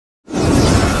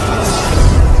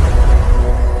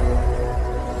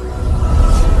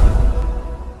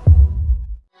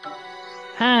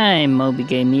Hi,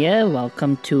 MobieGamer here.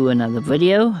 Welcome to another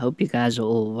video. Hope you guys are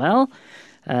all well.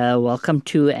 Welcome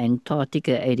to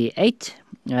Antarctica 88.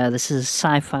 This is a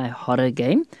sci-fi horror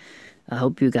game. I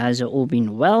hope you guys are all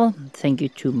been well. Thank you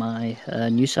to my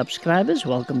new subscribers.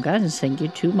 Welcome, guys, and thank you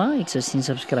to my existing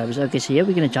subscribers. Okay, so here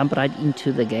we're going to jump right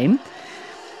into the game.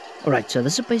 Alright, so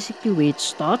this is basically where it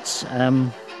starts.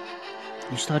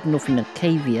 You're starting off in a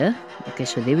cave here. Okay,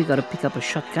 so there we got to pick up a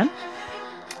shotgun.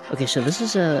 Okay, so this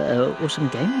is a awesome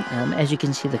game. As you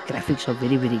can see, the graphics are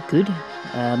very, very good.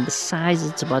 The size,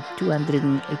 it's about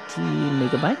 280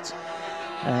 megabytes,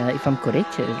 if I'm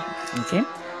correct. Okay,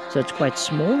 so it's quite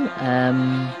small.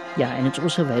 Yeah, and it's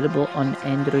also available on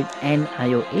Android and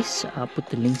iOS. I'll put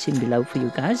the links in below for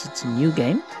you guys. It's a new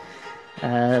game.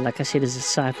 Like I said, it's a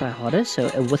sci-fi horror,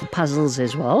 so with puzzles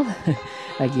as well.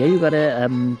 Like here, you gotta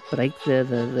break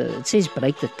it says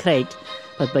break the crate.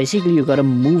 But basically you got to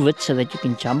move it so that you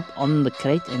can jump on the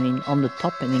crate and then on the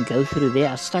top and then go through there.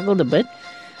 I struggled a bit,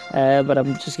 but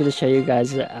I'm just going to show you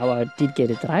guys how I did get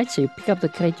it right. So you pick up the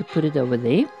crate, you put it over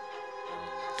there.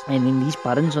 And then these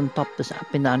buttons on top, this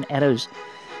up and down arrows.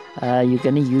 You're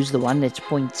going to use the one that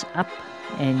points up.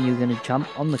 And you're going to jump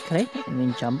on the crate and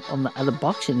then jump on the other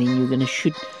box. And then you're going to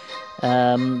shoot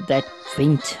that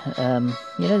vent.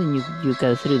 You know, then you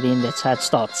go through there and that's how it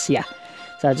starts. Yeah.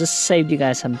 So I just saved you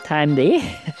guys some time there.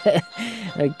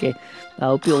 Okay, I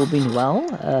hope you all been well.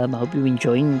 I hope you're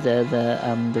enjoying the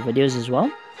videos as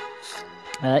well.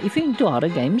 If you're into horror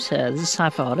games, this is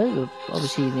sci-fi horror.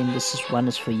 Obviously, then this one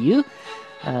is for you.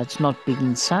 It's not big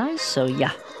in size, so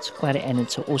yeah, it's and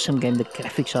it's an awesome game. The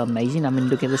graphics are amazing. I mean,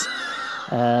 look at this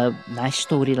nice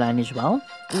storyline as well.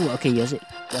 Oh, okay, here's it.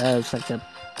 It's like it's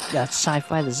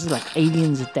sci-fi. This is like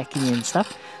aliens attacking you and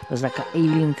stuff. There's like an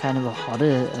alien kind of a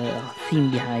horror theme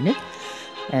behind it.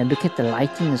 And look at the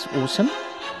lighting, is awesome.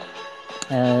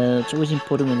 It's always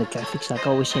important when the graphics, like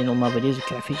I always say in all my videos, the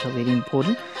graphics are very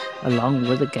important along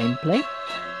with the gameplay.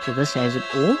 So this has it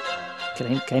all.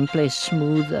 Gameplay is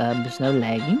smooth, there's no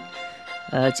lagging.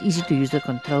 It's easy to use the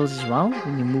controls as well.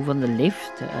 When you move on the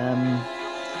left,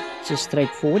 it's just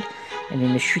straightforward. And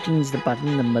then the shooting is the button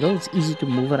in the middle. It's easy to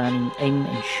move around and aim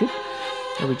and shoot,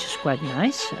 which is quite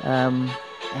nice.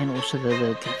 And also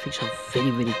the graphics are very,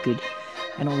 very good.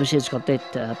 And obviously it's got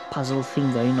that puzzle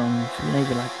thing going on. You know,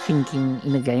 you're like thinking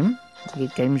in a game. You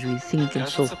get games where you think and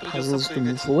solve puzzles to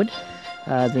move forward.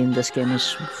 Then this game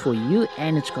is for you.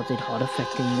 And it's got that horror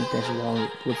factor in it as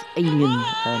well, with alien,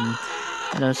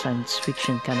 you know, science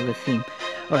fiction kind of a theme.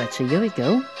 Alright, so here we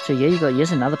go. So here you go.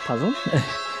 Here's another puzzle.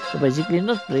 So basically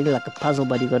not really like a puzzle,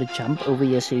 but you got to jump over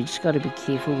here. So you just got to be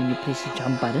careful when you press the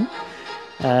jump button.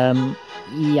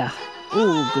 Yeah.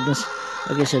 Oh goodness.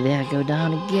 Okay, so there I go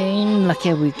down again.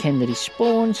 Lucky we can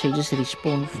respawn. So you just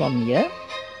respawn from here.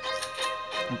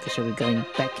 Okay, so we're going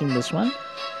back in this one.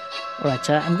 Alright,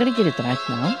 so I'm gonna get it right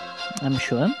now, I'm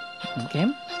sure. Okay,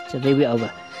 so there we're over.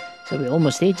 So we're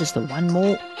almost there, just the one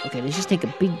more. Okay, let's just take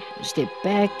a big step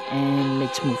back and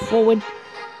let's move forward.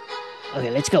 Okay,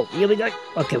 let's go. Here we go.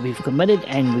 Okay, we've committed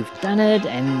and we've done it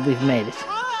and we've made it.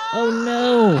 Oh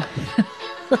no!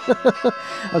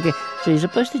 Okay, so you're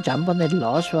supposed to jump on that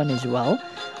last one as well.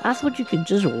 I thought you could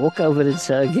just walk over it,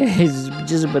 so okay, it's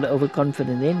just a bit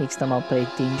overconfident there. Next time I'll pay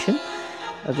attention.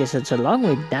 Okay, so it's a long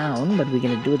way down, but we're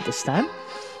going to do it this time.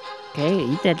 Okay,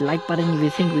 hit that like button if you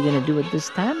think we're going to do it this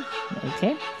time.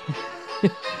 Okay.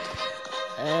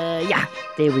 Yeah,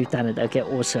 there we've done it. Okay,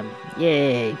 awesome.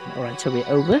 Yay. Alright, so we're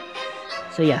over.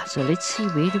 So yeah, so let's see,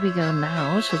 where do we go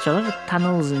now? So it's a lot of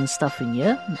tunnels and stuff in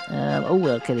here. Oh,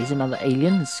 okay, there's another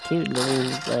alien, scary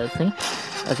little thing.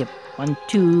 Okay, 1,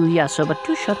 2, yeah, so about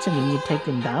 2 shots and then you take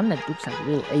them down. That looks like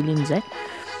real aliens there.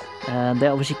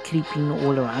 They're obviously creeping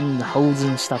all around in the holes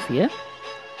and stuff here.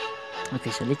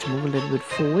 Okay, so let's move a little bit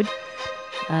forward.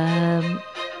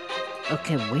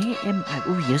 Okay, where am I?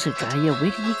 Oh, here's a guy here.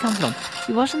 Where did he come from?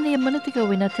 He wasn't there a minute ago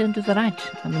when I turned to the right.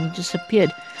 I mean, he just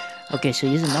appeared. Okay, so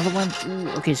here's another one. Ooh,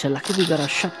 okay, so luckily we got a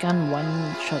shotgun.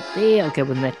 1 shot there. Okay,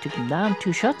 when that took him down,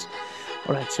 2 shots.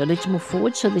 Alright, so let's move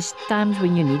forward. So there's times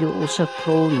when you need to also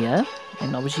crawl here.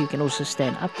 And obviously you can also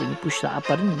stand up. When you push the up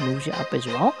button, it moves you up as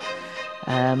well.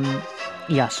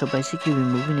 Yeah, so basically we're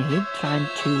moving ahead, trying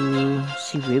to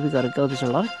see where we got to go. There's a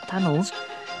lot of tunnels.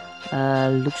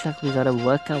 Looks like we got to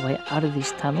work our way out of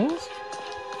these tunnels.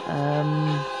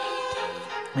 And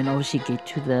obviously get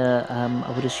to the,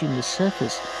 I would assume, the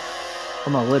surface. Oh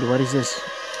my word, what is this?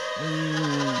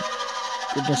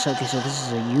 Goodness, okay, so this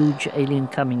is a huge alien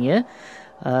coming here.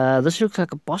 This looks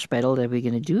like a boss battle that we're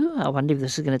going to do. I wonder if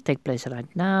this is going to take place right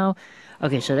now.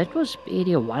 Okay, so that was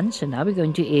area 1. So now we're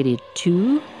going to area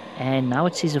 2. And now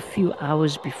it says a few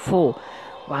hours before.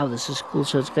 wow, this is cool.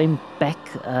 So it's going back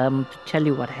to tell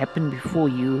you what happened before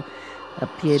you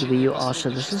appeared where you are. So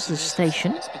this is the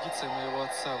station.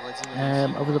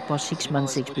 Over the past 6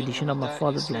 months, the expedition of my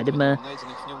father Vladimir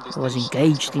was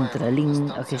engaged in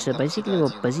drilling. Okay, so basically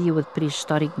we're busy with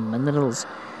prehistoric minerals,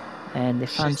 and they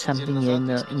found something here in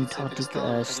the Antarctic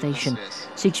station.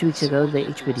 6 weeks ago, the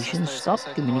expedition stopped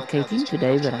communicating.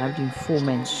 Today, we arrived in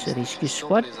four-man's rescue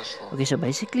squad. Okay, so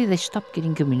basically they stopped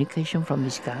getting communication from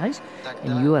these guys,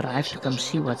 and you arrived to come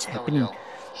see what's happening.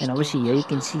 And obviously here you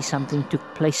can see something took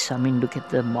place. I mean, look at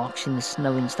the marks in the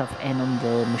snow and stuff, and on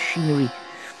the machinery.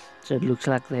 So it looks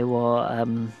like they were,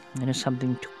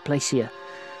 something took place here.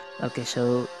 Okay,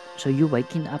 so you're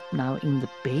waking up now in the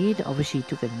bed. Obviously you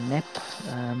took a nap.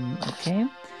 Okay,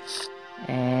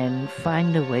 and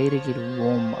find a way to get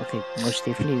warm. Okay, most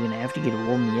definitely you're gonna have to get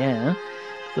warm here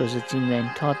because it's in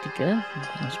Antarctica.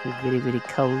 It must be very, very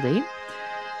cold there.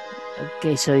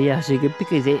 Okay, so yeah, so you can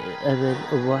pick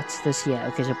what's this here?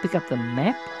 Okay, so pick up the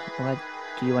map. What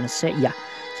do you want to say? Yeah,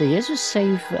 so here's a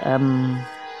save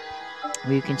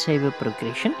where you can save your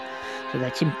progression. So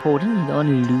that's important. You don't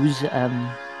want to lose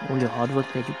all your hard work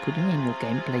that you put in your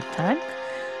gameplay time.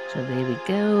 So there we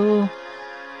go.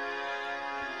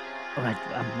 Alright,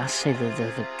 I must say that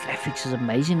the graphics is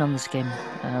amazing on this game.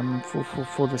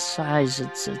 For the size,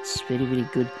 it's very, very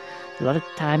good. A lot of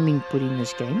time being put in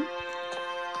this game.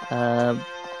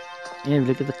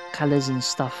 Look at the colors and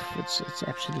stuff. It's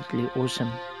absolutely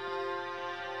awesome.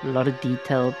 A lot of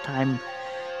detail, time.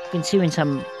 You can see when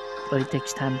it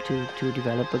takes time to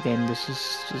develop a game. This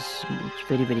is just, it's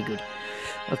very, very good.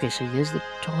 Okay, so here's the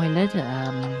toilet.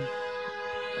 Alright,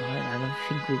 I don't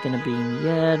think we're gonna be in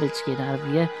here. Let's get out of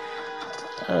here.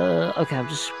 Okay, I've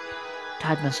just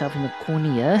tied myself in the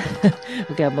corner here.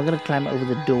 Okay, I'm not gonna climb over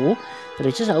the door, but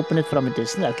let's just open it from a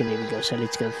distance. Okay, there we go. So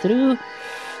let's go through.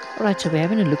 Alright, so we're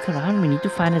having a look around. We need to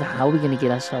find out how we're gonna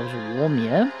get ourselves warm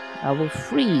here. I will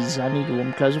freeze. I need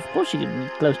warm clothes. Of course you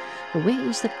need clothes. But where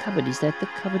is the cupboard? Is that the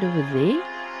cupboard over there?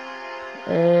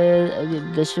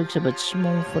 This looks a bit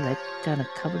small for that kind of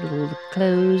cupboard with all the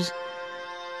clothes.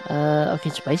 Okay,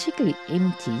 it's basically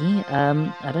empty.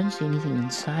 I don't see anything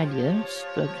inside here.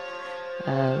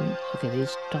 Okay,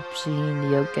 there's Topsy in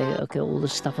the okay, all the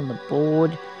stuff on the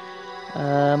board.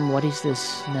 What is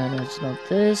this? No, it's not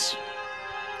this.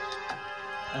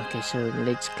 Okay, so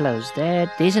let's close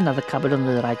that. There's another cupboard on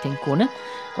the right hand corner.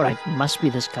 Alright, must be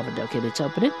this cupboard. Okay, let's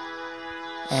open it.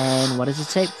 And what does it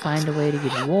say? Find a way to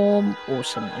get warm.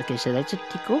 Awesome. Okay, so that's a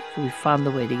tick off. We found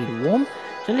the way to get warm.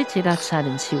 So let's head outside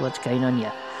and see what's going on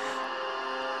here.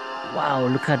 Wow,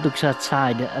 look how it looks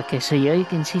outside. Okay, so here you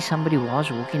can see somebody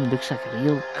was walking. It looks like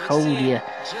real cold here.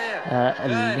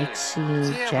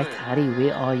 Alexei, Jack, Harry,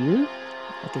 where are you?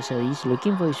 Okay, so he's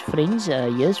looking for his friends.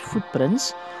 Here's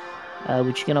footprints,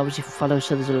 which you can obviously follow.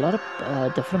 So there's a lot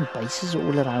of different bases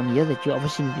all around here that you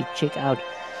obviously need to check out.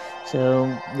 So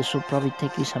this will probably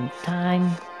take you some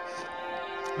time.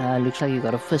 Looks like you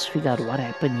got to first figure out what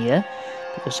happened here,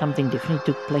 because something definitely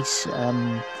took place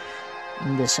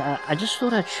in this. I just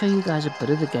thought I'd show you guys a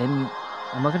bit of the game.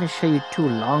 I'm not going to show you too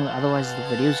long, otherwise the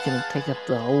video is going to take up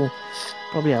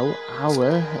probably a whole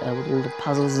hour with all the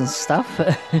puzzles and stuff.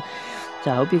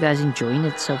 So I hope you guys enjoying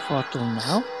it so far till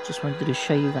now. Just wanted to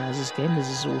show you guys this game. This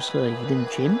is also a hidden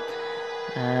gem.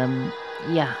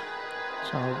 Yeah,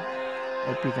 so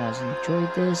hope you guys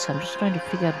enjoyed this. I'm just trying to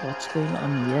figure out what's going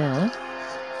on here.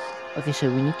 Okay,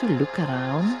 so we need to look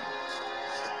around.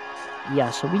 Yeah,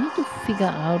 so we need to figure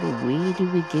out where do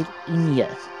we get in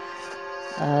here.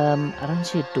 I don't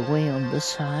see a doorway on this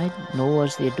side, nor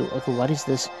was there a door. Okay, what is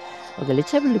this? Okay,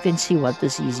 let's have a look and see what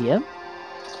this is here.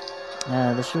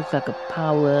 This looks like a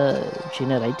power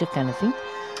generator kind of thing.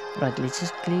 Right, let's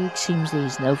just click. Seems there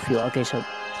is no fuel. Okay, so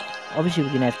obviously we're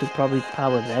going to have to probably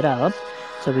power that up.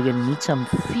 So we're going to need some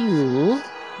fuel.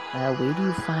 Where do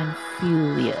you find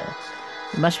fuel here?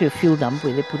 There must be a fuel dump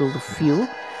where they put all the fuel.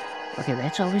 Okay,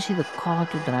 that's obviously the car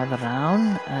to drive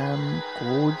around.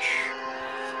 Gorge.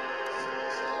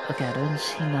 Okay, I don't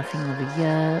see nothing over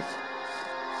here.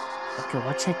 Okay,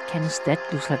 what's that canister? That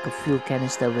looks like a fuel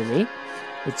canister over there.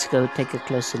 Let's go take a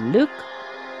closer look.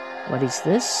 What is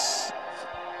this?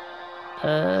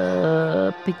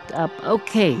 Picked up.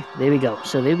 Okay, there we go.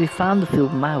 So there we found the fuel.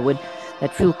 My word,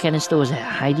 that fuel canister was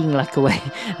hiding like away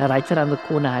right around the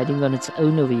corner, hiding on its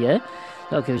own over here.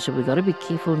 Okay, so we got to be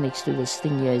careful next to this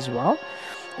thing here as well.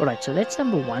 Alright, so that's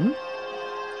number one.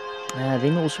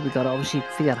 Then also we got to obviously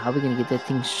figure out how we're going to get that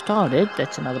thing started.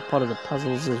 That's another part of the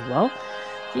puzzles as well.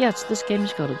 So yeah, this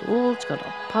game's got it all. It's got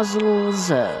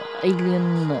puzzles,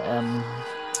 alien,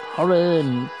 horror,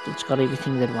 and it's got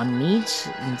everything that one needs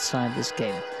inside this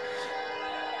game.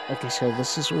 Okay, so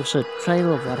this is also a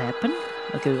trail of what happened.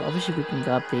 Okay, obviously we can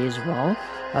go up there as well.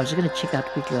 I was going to check out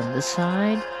quickly on this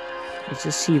side. Let's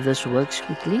just see if this works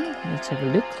quickly. Let's have a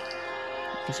look.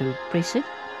 Okay, so we press it.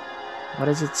 What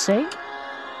does it say?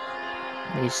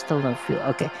 There's still no fuel.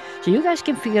 Okay, so you guys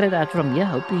can figure it out from here.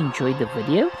 Hope you enjoyed the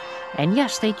video. And yeah,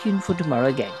 stay tuned for tomorrow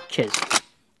again. Cheers.